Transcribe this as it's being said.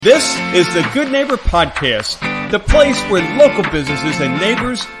This is the Good Neighbor Podcast, the place where local businesses and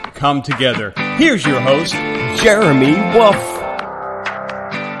neighbors come together. Here's your host, Jeremy Wolf.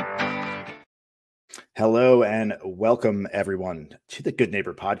 Hello and welcome everyone to the Good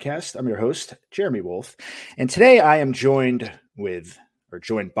Neighbor Podcast. I'm your host, Jeremy Wolf, and today I am joined by,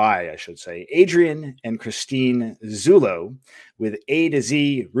 Adrian and Christine Zullo with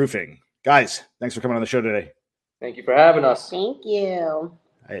A2Z Roofing. Guys, thanks for coming on the show today. Thank you for having us. Thank you.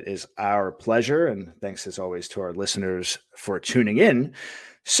 It is our pleasure, and thanks as always to our listeners for tuning in.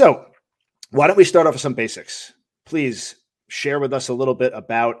 So, why don't we start off with some basics? Please share with us a little bit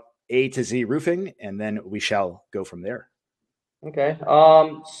about A2Z Roofing, and then we shall go from there. Okay.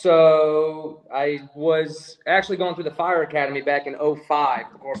 So I was actually going through the fire academy back in 2005,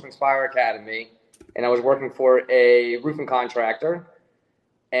 the Coral Springs Fire Academy, and I was working for a roofing contractor.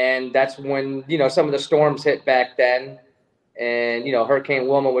 And that's when, some of the storms hit back then. And, Hurricane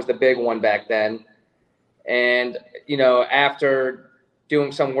Wilma was the big one back then. And, after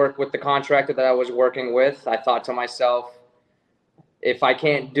doing some work with the contractor that I was working with, I thought to myself, if I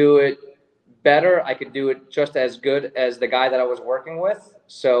can't do it better, I could do it just as good as the guy that I was working with.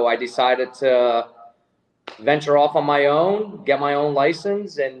 So I decided to venture off on my own, get my own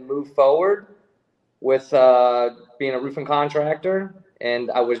license, and move forward with being a roofing contractor. And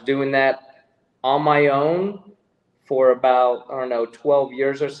I was doing that on my own for about, 12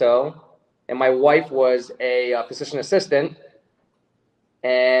 years or so. And my wife was a physician assistant,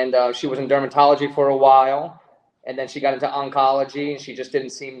 and she was in dermatology for a while. And then she got into oncology, and she just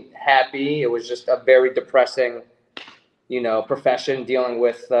didn't seem happy. It was just a very depressing, profession dealing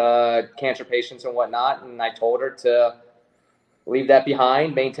with cancer patients and whatnot. And I told her to leave that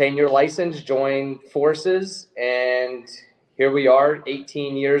behind, maintain your license, join forces. And here we are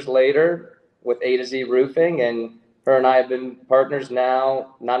 18 years later with A2Z Roofing. And her and I have been partners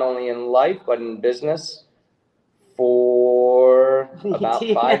now, not only in life, but in business for about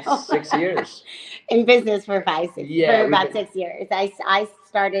 5-6 years. In business for about 6 years. I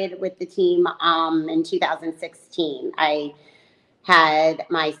started with the team in 2016. I had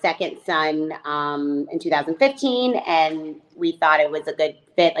my second son in 2015, and we thought it was a good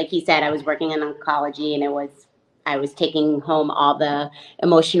fit. Like he said, I was working in oncology, and I was taking home all the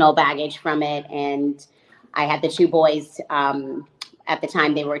emotional baggage from it. And I had the two boys. At the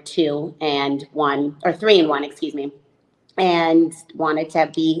time, they were 2 and 1, or 3 and 1, excuse me, and wanted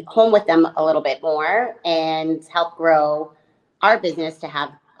to be home with them a little bit more and help grow our business to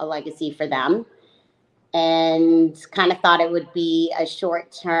have a legacy for them. And kind of thought it would be a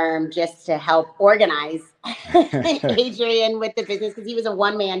short term just to help organize Adrian with the business, because he was a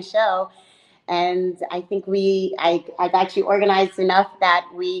one-man show. And I think I got you organized enough that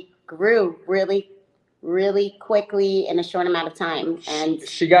we grew really quickly in a short amount of time. And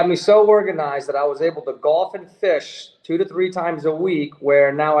she got me so organized that I was able to golf and fish 2 to 3 times a week,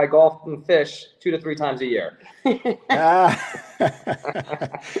 where now I golf and fish 2 to 3 times a year. The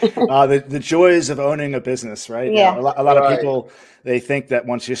joys of owning a business, right? Yeah. A lot of people, they think that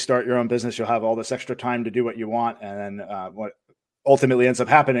once you start your own business, you'll have all this extra time to do what you want. And then what ultimately ends up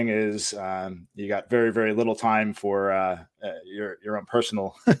happening is you got very, very little time for your own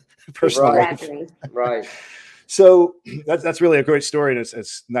personal life. Right. So that's really a great story, and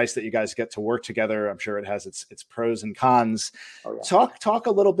it's nice that you guys get to work together. I'm sure it has its pros and cons. Oh, yeah. Talk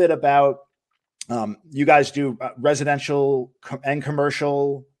a little bit about you guys do residential and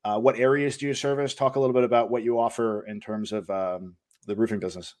commercial. What areas do you service? Talk a little bit about what you offer in terms of the roofing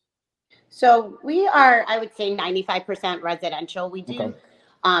business. So we are, I would say, 95% residential. We do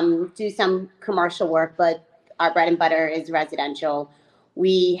do some commercial work, but our bread and butter is residential.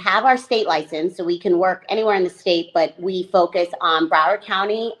 We have our state license, so we can work anywhere in the state, but we focus on Broward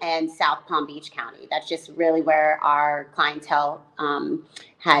County and South Palm Beach County. That's just really where our clientele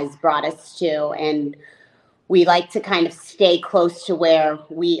has brought us to. And we like to kind of stay close to where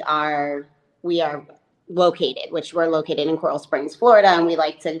we are located, which we're located in Coral Springs, Florida, and we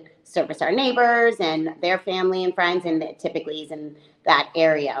like to service our neighbors and their family and friends, and it typically is in that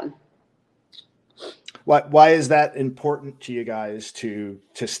area. Why is that important to you guys to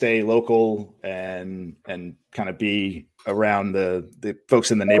stay local and kind of be around the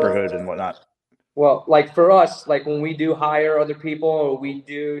folks in the neighborhood and whatnot? Well, like for us, like when we do hire other people or we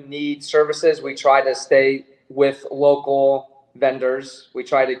do need services, we try to stay with local vendors. We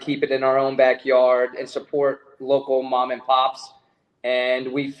try to keep it in our own backyard and support local mom and pops.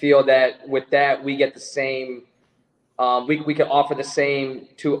 And we feel that with that, we get the same, we can offer the same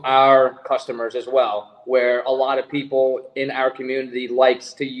to our customers as well, where a lot of people in our community like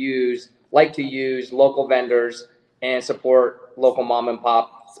to use local vendors and support local mom and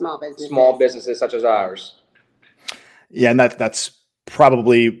pop small businesses such as ours. Yeah, and that's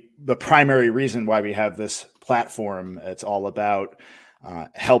probably the primary reason why we have this platform. It's all about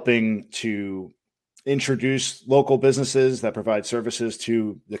helping to introduce local businesses that provide services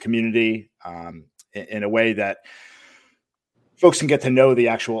to the community in a way that folks can get to know the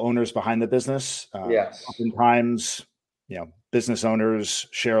actual owners behind the business. Yes. Oftentimes, business owners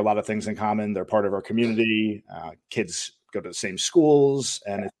share a lot of things in common. They're part of our community. Kids go to the same schools,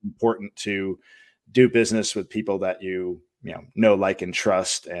 and it's important to do business with people that you know, like, and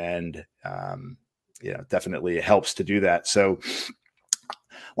trust. And, definitely it helps to do that. So I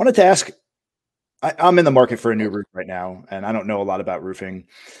wanted to ask, I'm in the market for a new roof right now, and I don't know a lot about roofing.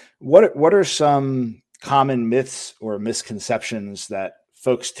 What are some common myths or misconceptions that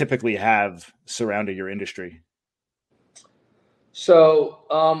folks typically have surrounding your industry? So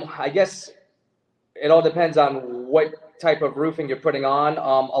I guess it all depends on what type of roofing you're putting on.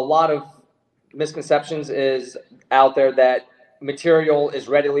 A lot of misconceptions is out there that material is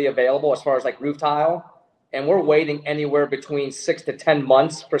readily available as far as like roof tile, and we're waiting anywhere between 6 to 10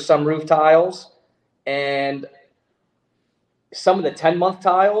 months for some roof tiles. And some of the 10-month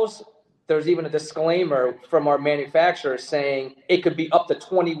tiles, there's even a disclaimer from our manufacturer saying it could be up to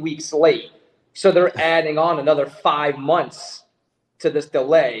 20 weeks late. So they're adding on another 5 months to this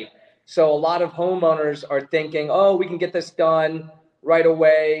delay. So a lot of homeowners are thinking, oh, we can get this done right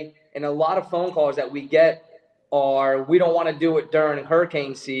away. And a lot of phone calls that we get are, we don't want to do it during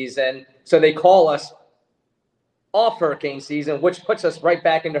hurricane season. So they call us off hurricane season, which puts us right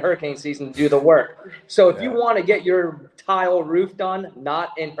back into hurricane season to do the work. So if you want to get your tile roof done,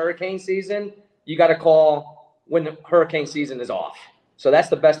 not in hurricane season, you got to call when the hurricane season is off. So that's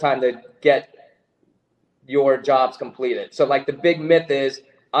the best time to get your jobs completed. So like the big myth is,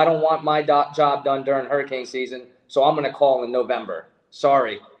 I don't want my job done during hurricane season, so I'm going to call in November.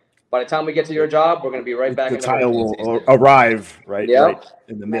 Sorry. By the time we get to your job, we're going to be right back. The tile will arrive right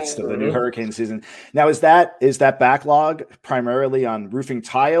in the midst of the new hurricane season. Now, is that backlog primarily on roofing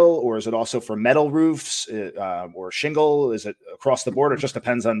tile, or is it also for metal roofs or shingle? Is it across the board? It just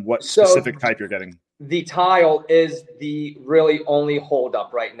depends on what specific type you're getting. The tile is the really only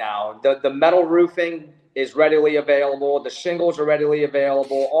holdup right now. The metal roofing is readily available. The shingles are readily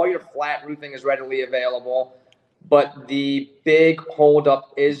available. All your flat roofing is readily available. But the big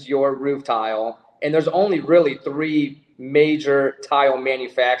holdup is your roof tile. And there's only really 3 major tile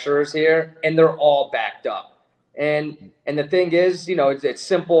manufacturers here, and they're all backed up. And the thing is, it's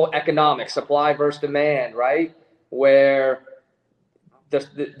simple economics, supply versus demand, right? Where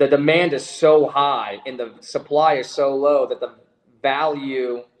the demand is so high and the supply is so low that the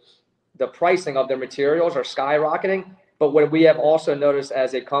pricing of their materials are skyrocketing. But what we have also noticed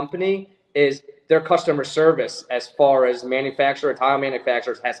as a company is their customer service as far as tile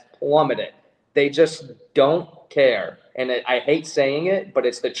manufacturers has plummeted. They just don't care. And I hate saying it, but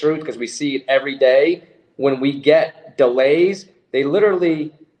it's the truth because we see it every day. When we get delays, they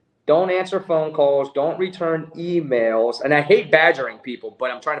literally don't answer phone calls, don't return emails. And I hate badgering people,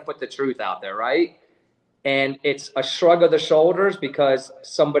 but I'm trying to put the truth out there, right? And it's a shrug of the shoulders because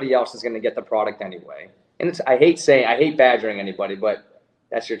somebody else is going to get the product anyway. And I hate badgering anybody, but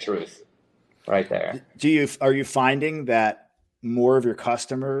that's your truth. Right there. Are you finding that more of your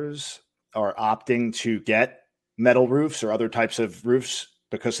customers are opting to get metal roofs or other types of roofs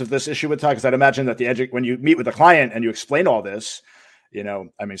because of this issue with tile? Because I'd imagine that when you meet with the client and you explain all this,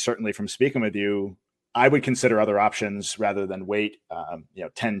 certainly from speaking with you, I would consider other options rather than wait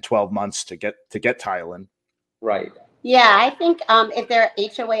 10, 12 months to get tile in. Right. Yeah, I think if their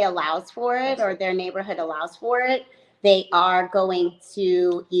HOA allows for it or their neighborhood allows for it, they are going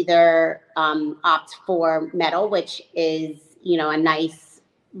to either opt for metal, which is, a nice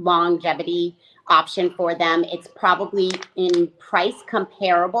longevity option for them. It's probably in price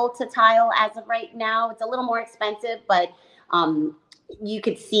comparable to tile as of right now. It's a little more expensive, but you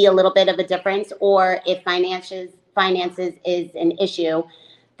could see a little bit of a difference. Or if finances is an issue,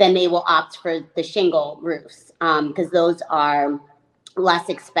 then they will opt for the shingle roofs because those are less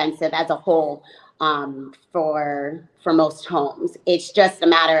expensive as a whole. For most homes, it's just a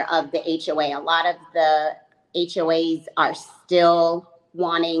matter of the HOA. A lot of the HOAs are still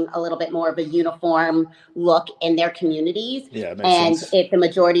wanting a little bit more of a uniform look in their communities. Yeah, and sense. If the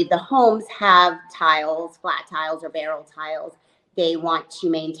majority of the homes have tiles, flat tiles or barrel tiles, they want to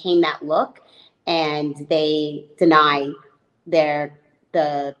maintain that look, and they deny the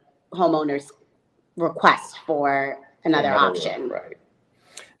homeowner's request for another option. Right.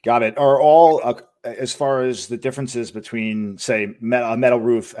 Got it. Are all as far as the differences between, say, a metal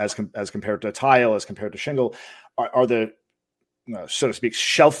roof as compared to tile, as compared to shingle, are the so to speak,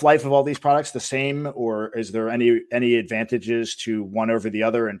 shelf life of all these products the same, or is there any advantages to one over the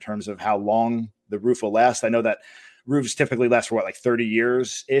other in terms of how long the roof will last? I know that roofs typically last for 30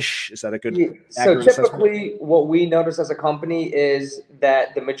 years ish. Is that a good? So typically what we notice as a company is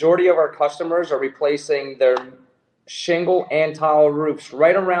that the majority of our customers are replacing their shingle and tile roofs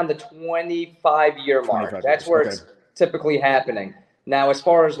right around the 25-year mark. That's where it's typically happening. Now, as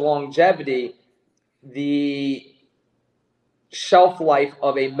far as longevity, the shelf life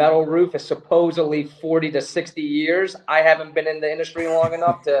of a metal roof is supposedly 40 to 60 years. I haven't been in the industry long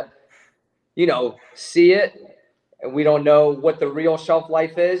enough to, see it. And we don't know what the real shelf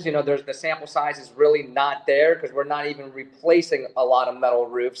life is. There's the sample size is really not there because we're not even replacing a lot of metal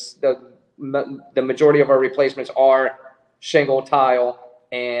roofs. The majority of our replacements are shingle, tile,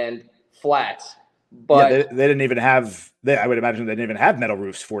 and flats. But they didn't even have. I would imagine they didn't even have metal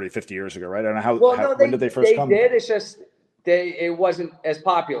roofs 40, 50 years ago, right? I don't know when did they first come? They did. It's just it wasn't as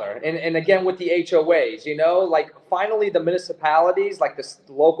popular. And again with the HOAs, finally the municipalities, like the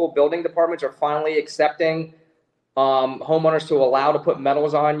local building departments, are finally accepting homeowners to allow to put metal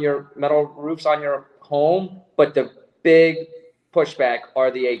roofs on your home, but the big pushback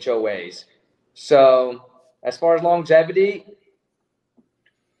are the HOAs. So as far as longevity,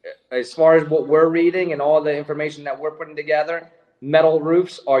 as far as what we're reading and all the information that we're putting together, metal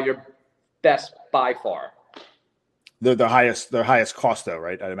roofs are your best by far. They're the highest cost though,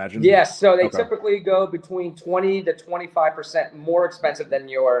 right? I imagine. Yes. So they typically go between 20 to 25% more expensive than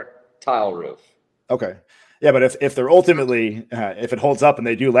your tile roof. Okay. Yeah, but if they're ultimately, if it holds up and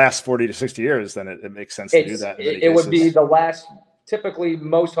they do last 40 to 60 years, then it makes sense to do that. It would be typically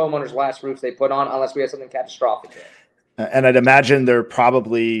most homeowners' last roofs they put on, unless we have something catastrophic. And I'd imagine they're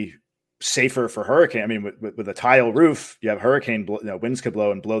probably safer for hurricane. I mean, with a tile roof, you have hurricane, winds could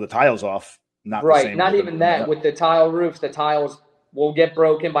blow and blow the tiles off. Not even that. With the tile roofs, the tiles will get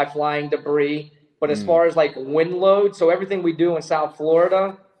broken by flying debris. But as far as wind load, so everything we do in South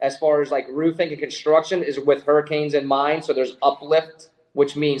Florida, as far as roofing and construction, is with hurricanes in mind. So there's uplift,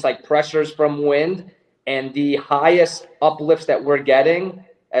 which means pressures from wind, and the highest uplifts that we're getting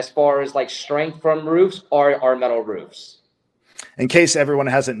as far as strength from roofs are our metal roofs. In case everyone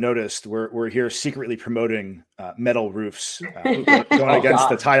hasn't noticed, we're here secretly promoting metal roofs, going against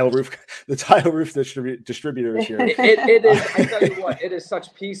the tile roof distributors here. It is. I tell you what, it is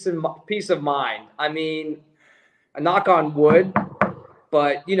such peace of mind. I mean, knock on wood.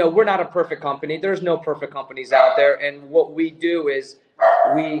 But, we're not a perfect company. There's no perfect companies out there. And what we do is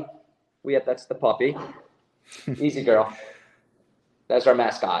that's the puppy. Easy girl. That's our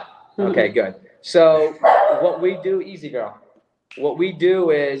mascot. Okay, good. So what we do, easy girl. What we do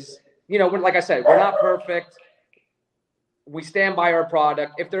is, like I said, we're not perfect. We stand by our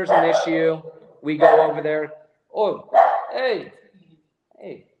product. If there's an issue, we go over there. Oh, hey.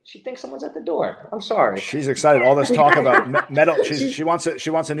 She thinks someone's at the door. I'm sorry. She's excited. All this talk about metal. She wants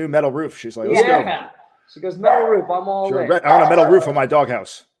a new metal roof. She's like, let's go. She goes, metal roof. I'm all in. I want a metal roof on my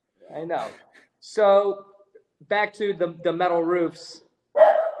doghouse. I know. So back to the metal roofs.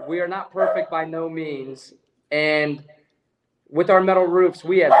 We are not perfect by no means. And with our metal roofs,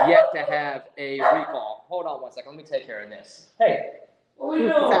 we have yet to have a recall. Hold on one second. Let me take care of this. Hey.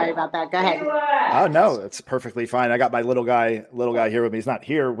 Sorry about that. Go ahead. Oh no, it's perfectly fine. I got my little guy here with me. He's not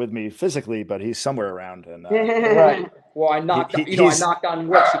here with me physically, but he's somewhere around. And right. Well, I knocked. I knocked on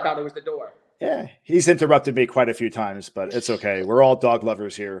wood. She thought it was the door. Yeah, he's interrupted me quite a few times, but it's okay. We're all dog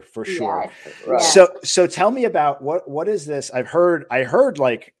lovers here for sure. Yes. Right. So tell me about what is this? I heard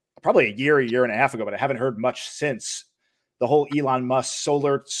probably a year and a half ago, but I haven't heard much since. The whole Elon Musk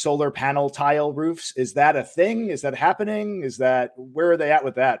solar panel tile roofs. Is that a thing? Is that happening? Where are they at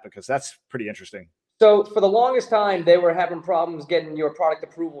with that? Because that's pretty interesting. So for the longest time, they were having problems getting your product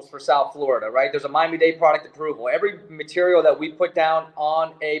approvals for South Florida, right? There's a Miami-Dade product approval. Every material that we put down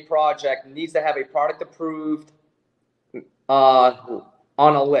on a project needs to have a product approved on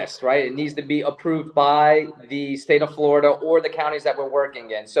a list, right? It needs to be approved by the state of Florida or the counties that we're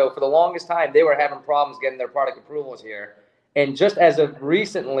working in. So for the longest time, they were having problems getting their product approvals here. And just as of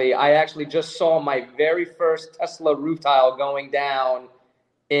recently, I actually just saw my very first Tesla roof tile going down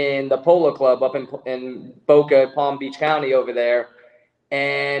in the Polo Club up in Boca, Palm Beach County over there.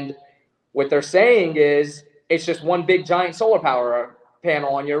 And what they're saying is it's just one big giant solar power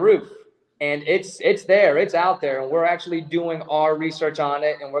panel on your roof. And it's there, it's out there. And we're actually doing our research on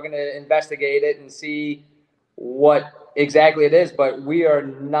it, and we're going to investigate it and see what exactly it is. But we are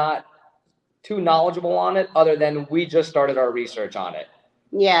not too knowledgeable on it, other than we just started our research on it.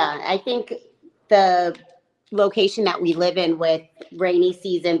 Yeah, I think the location that we live in, with rainy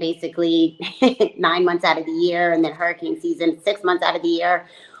season basically 9 months out of the year, and then hurricane season 6 months out of the year,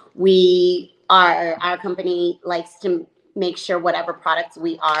 our company likes to make sure whatever products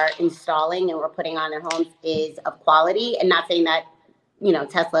we are installing and we're putting on their homes is of quality. And not saying that,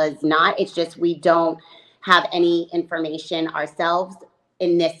 Tesla is not. It's just we don't have any information ourselves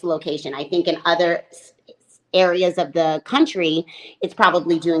in this location. I think in other areas of the country, it's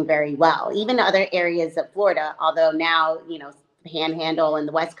probably doing very well. Even other areas of Florida, although now, Panhandle and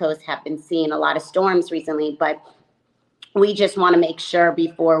the West Coast have been seeing a lot of storms recently, but we just want to make sure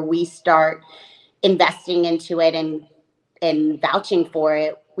before we start investing into it and vouching for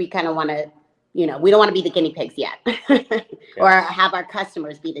it, we kind of want to, we don't want to be the guinea pigs yet or have our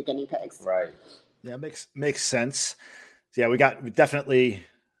customers be the guinea pigs. Right. Yeah, makes sense. Yeah, we've definitely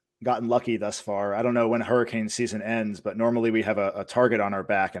gotten lucky thus far. I don't know when hurricane season ends, but normally we have a target on our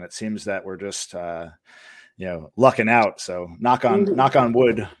back, and it seems that we're just lucking out. So knock on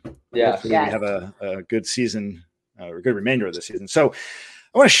wood. Yeah. Hopefully we have a good season, or a good remainder of the season. So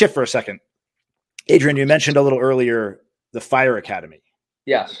I want to shift for a second. Adrian, you mentioned a little earlier the Fire Academy.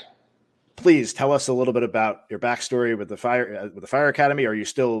 Yes. Please tell us a little bit about your backstory with the Fire Academy. Are you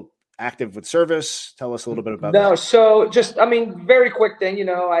still active with service? Tell us a little bit about that. No, so just, very quick thing,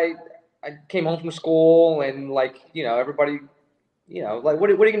 I came home from school, and everybody, what are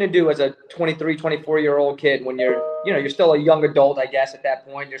you going to do as a 23, 24-year-old kid when you're still a young adult, I guess, at that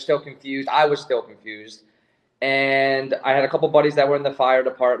point. You're still confused. I was still confused. And I had a couple buddies that were in the fire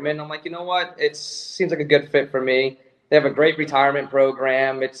department. I'm like, you know what? It seems like a good fit for me. They have a great retirement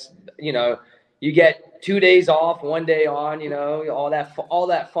program. It's, you get 2 days off, 1 day on, all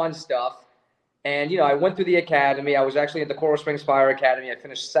that fun stuff. And, I went through the academy. I was actually at the Coral Springs Fire Academy. I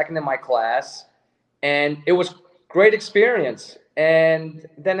finished second in my class, and it was great experience. And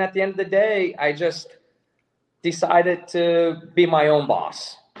then at the end of the day, I just decided to be my own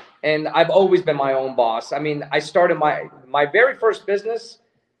boss. And I've always been my own boss. I started my very first business,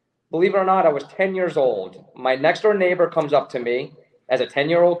 believe it or not, I was 10 years old. My next door neighbor comes up to me as a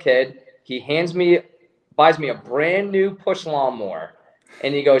 10-year-old kid. He buys me a brand new push lawnmower.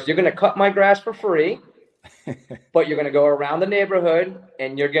 And he goes, "You're going to cut my grass for free, but you're going to go around the neighborhood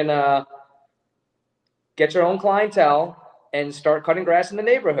and you're going to get your own clientele and start cutting grass in the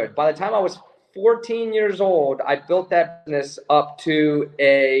neighborhood." By the time I was 14 years old, I built that business up to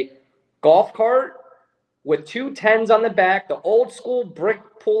a golf cart with 2 10s on the back, the old school brick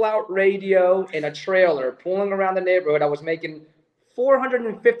pull-out radio, and a trailer pulling around the neighborhood. I was making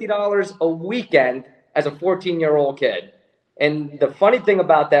 $450 a weekend as a 14-year-old kid. And the funny thing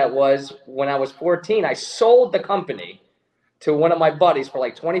about that was, when I was 14, I sold the company to one of my buddies for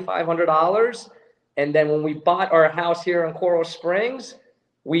like $2,500. And then when we bought our house here in Coral Springs,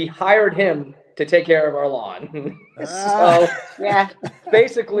 we hired him to take care of our lawn. So yeah,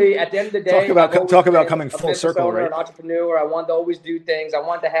 basically at the end of the day, talk about coming full circle, right? An entrepreneur. I wanted to always do things. I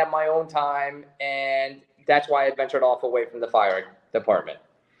wanted to have my own time. And that's why I ventured off away from the fire department.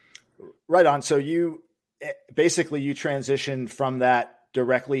 Right on. So you transitioned from that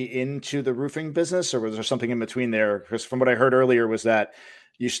directly into the roofing business, or was there something in between there? Because from what I heard earlier was that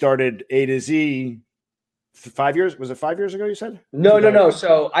you started A2Z 5 years. Was it 5 years ago? You said? No.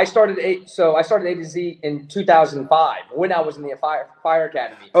 So I started A2Z in 2005 when I was in the fire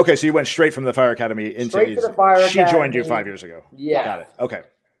academy. Okay, so you went straight from the fire academy into straight to the fire academy. She joined you 5 years ago. Yeah. Got it. Okay.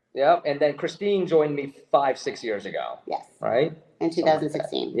 Yep. And then Christine joined me 5-6 years ago. Yes. Right. In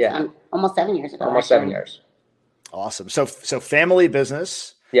 2016. Yeah. Almost 7 years ago. Almost 7 years. Awesome. So family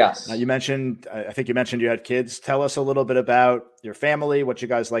business. Yes. I think you mentioned you had kids. Tell us a little bit about your family, what you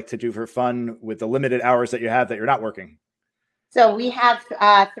guys like to do for fun with the limited hours that you have that you're not working. So we have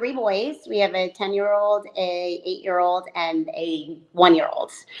 3 boys. We have a 10-year-old, a 8-year-old, and a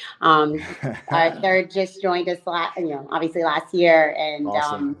 1-year-old. Our third just joined us obviously last year. And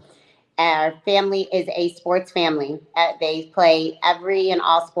awesome. Our family is a sports family. They play every and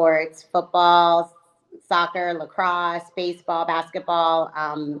all sports: football, soccer, lacrosse, baseball, basketball.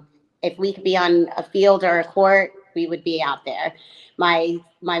 If we could be on a field or a court, we would be out there. My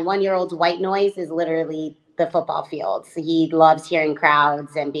 1-year-old's white noise is literally the football fields. He loves hearing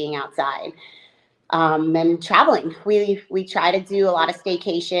crowds and being outside. And traveling. We try to do a lot of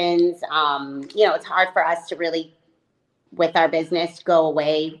staycations. It's hard for us to really, with our business, go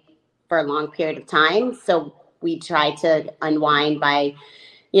away for a long period of time. So we try to unwind by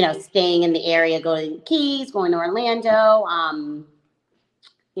staying in the area, going to the Keys, going to Orlando,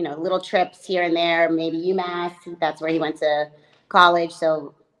 little trips here and there, maybe UMass. That's where he went to college.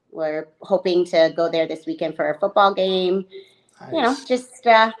 So we're hoping to go there this weekend for a football game. Nice. Just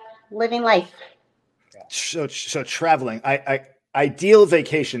living life. So traveling, ideal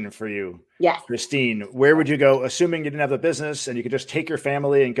vacation for you. Yes. Christine, where would you go? Assuming you didn't have a business and you could just take your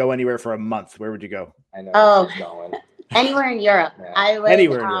family and go anywhere for a month, where would you go? I know where she's going. Anywhere in Europe. Yeah. I would,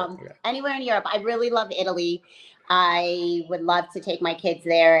 anywhere in Europe. Okay. Anywhere in Europe. I really love Italy. I would love to take my kids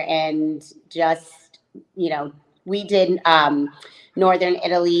there and just, we did northern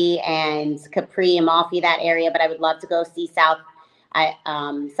Italy and Capri, Amalfi, that area, but I would love to go see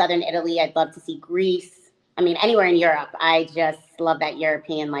southern Italy. I'd love to see Greece. I mean, anywhere in Europe. I just love that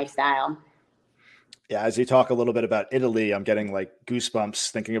European lifestyle. Yeah, as you talk a little bit about Italy, I'm getting like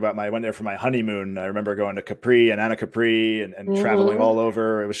goosebumps thinking about I went there for my honeymoon. I remember going to Capri and Anna Capri and traveling all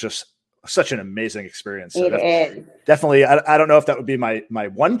over. It was just such an amazing experience. So definitely, I don't know if that would be my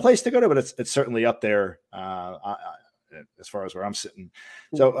one place to go to, but it's certainly up there as far as where I'm sitting.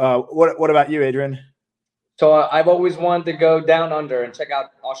 So what about you, Adrian? So I've always wanted to go down under and check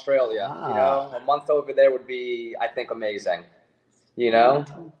out Australia. A month over there would be, I think, amazing.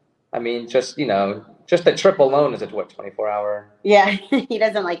 I mean, just the trip alone is a 24-hour. Yeah, he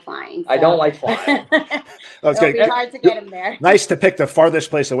doesn't like flying. So. I don't like flying. It'll be hard to get him there. Nice to pick the farthest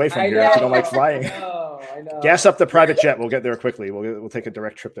place away from here if you don't like flying. I know. Gas up the private jet. We'll get there quickly. We'll take a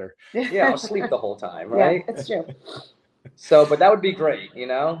direct trip there. Yeah, I'll sleep the whole time, right? Yeah, that's true. So, but that would be great,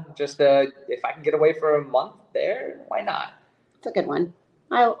 just if I can get away for a month there, why not? It's a good one.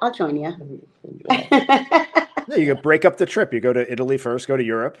 I'll join you. Yeah, you could break up the trip. You go to Italy first, go to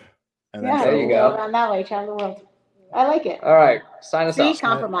Europe. And then there you go. Around that way, travel the world. I like it. All right, sign us up.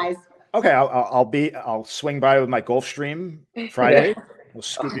 Compromise. Okay, I'll swing by with my Gulfstream Friday. Yeah. We'll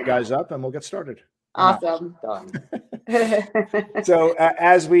scoop you guys up and we'll get started. Awesome. Done. So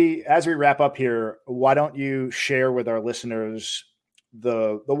as we wrap up here, why don't you share with our listeners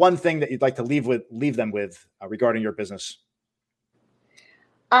the one thing that you'd like to leave them with regarding your business?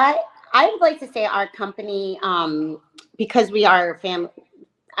 I would like to say our company, because we are a family.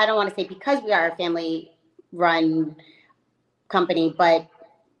 I don't want to say because we are a family-run company, but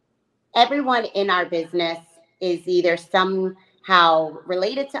everyone in our business is either somehow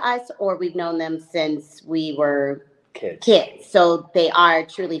related to us or we've known them since we were kids. So they are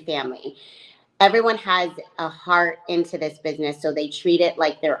truly family. Everyone has a heart into this business, so they treat it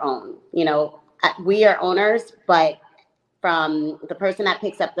like their own. We are owners, but from the person that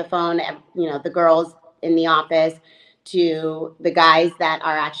picks up the phone, the girls in the office, to the guys that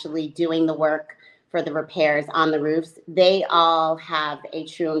are actually doing the work for the repairs on the roofs, they all have a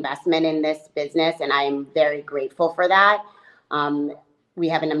true investment in this business, and I am very grateful for that. We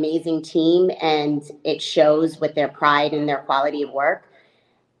have an amazing team, and it shows with their pride and their quality of work.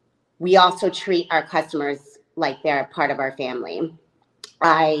 We also treat our customers like they're a part of our family.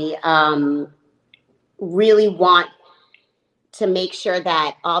 I really want to make sure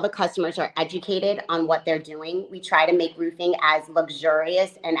that all the customers are educated on what they're doing. We try to make roofing as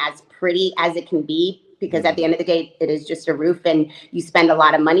luxurious and as pretty as it can be, because at the end of the day, it is just a roof and you spend a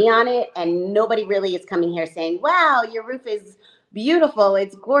lot of money on it. And nobody really is coming here saying, wow, your roof is beautiful,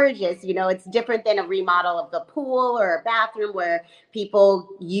 it's gorgeous. It's different than a remodel of the pool or a bathroom where people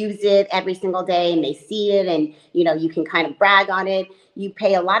use it every single day and they see it and, you can kind of brag on it. You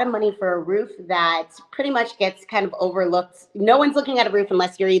pay a lot of money for a roof that pretty much gets kind of overlooked. No one's looking at a roof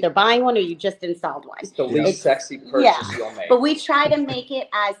unless you're either buying one or you just installed one. It's the least sexy purchase you'll make. But we try to make it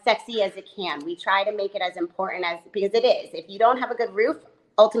as sexy as it can. We try to make it as important because it is. If you don't have a good roof,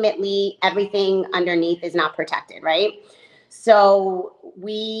 ultimately everything underneath is not protected, right? So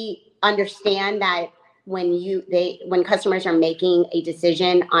we understand that when customers are making a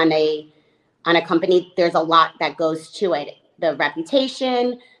decision on a company, there's a lot that goes to it. The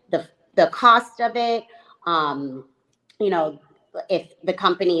reputation, the cost of it, if the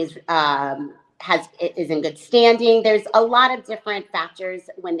company is in good standing. There's a lot of different factors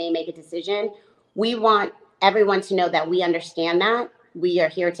when they make a decision. We want everyone to know that we understand that. We are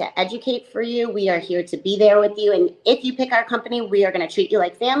here to educate for you. We are here to be there with you. And if you pick our company, we are going to treat you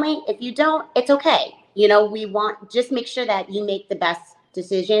like family. If you don't, it's okay. We want, just make sure that you make the best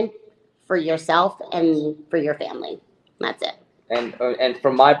decision for yourself and for your family. That's it. And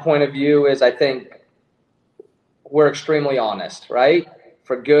from my point of view is I think we're extremely honest, right?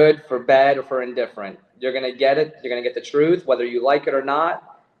 For good, for bad, or for indifferent. You're going to get it. You're going to get the truth, whether you like it or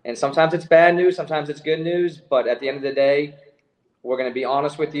not. And sometimes it's bad news. Sometimes it's good news. But at the end of the day, we're going to be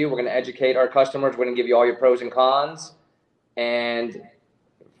honest with you. We're going to educate our customers. We're going to give you all your pros and cons. And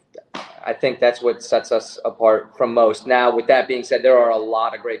I think that's what sets us apart from most. Now, with that being said, there are a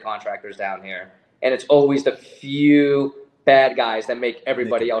lot of great contractors down here. And it's always the few bad guys that make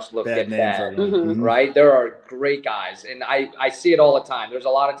everybody else look bad, right? There are great guys. And I see it all the time. There's a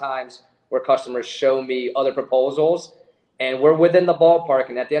lot of times where customers show me other proposals, and we're within the ballpark.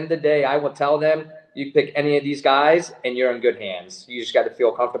 And at the end of the day, I will tell them, you pick any of these guys and you're in good hands. You just got to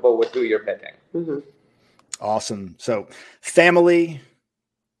feel comfortable with who you're picking. Mm-hmm. Awesome. So family,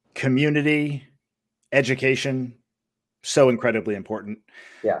 community, education, so incredibly important.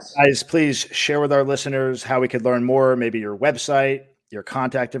 Yes. Guys, please share with our listeners how we could learn more, maybe your website, your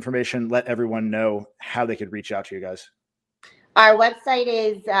contact information. Let everyone know how they could reach out to you guys. Our website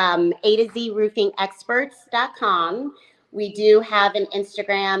is A2Z roofingexperts.com. We do have an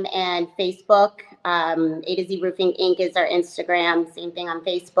Instagram and Facebook. A2Z Roofing Inc. is our Instagram. Same thing on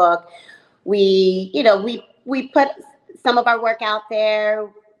Facebook. We put some of our work out there.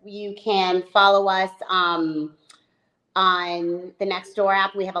 You can follow us on the Nextdoor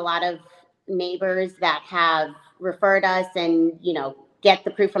app. We have a lot of neighbors that have referred us and, get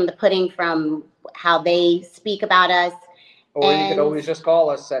the proof from the pudding from how they speak about us. Or you could always just call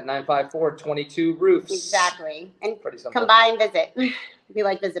us at 954-22-ROOFS. Exactly. And simple. Come by and visit. We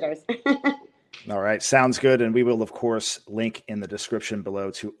like visitors. All right. Sounds good. And we will, of course, link in the description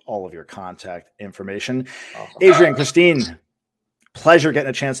below to all of your contact information. Awesome. Adrian, Christine, pleasure getting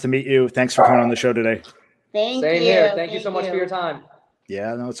a chance to meet you. Thanks for coming on the show today. Thank Same you. Here. Thank you so much for your time.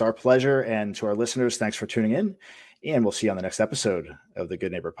 Yeah, no, it's our pleasure. And to our listeners, thanks for tuning in. And we'll see you on the next episode of the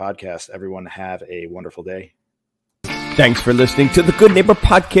Good Neighbor Podcast. Everyone have a wonderful day. Thanks for listening to the Good Neighbor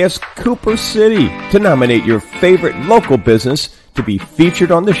Podcast, Cooper City. To nominate your favorite local business to be featured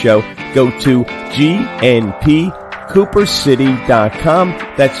on the show, go to gnpcoopercity.com.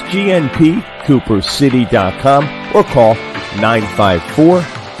 That's gnpcoopercity.com or call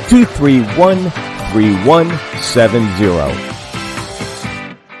 954-231-3170.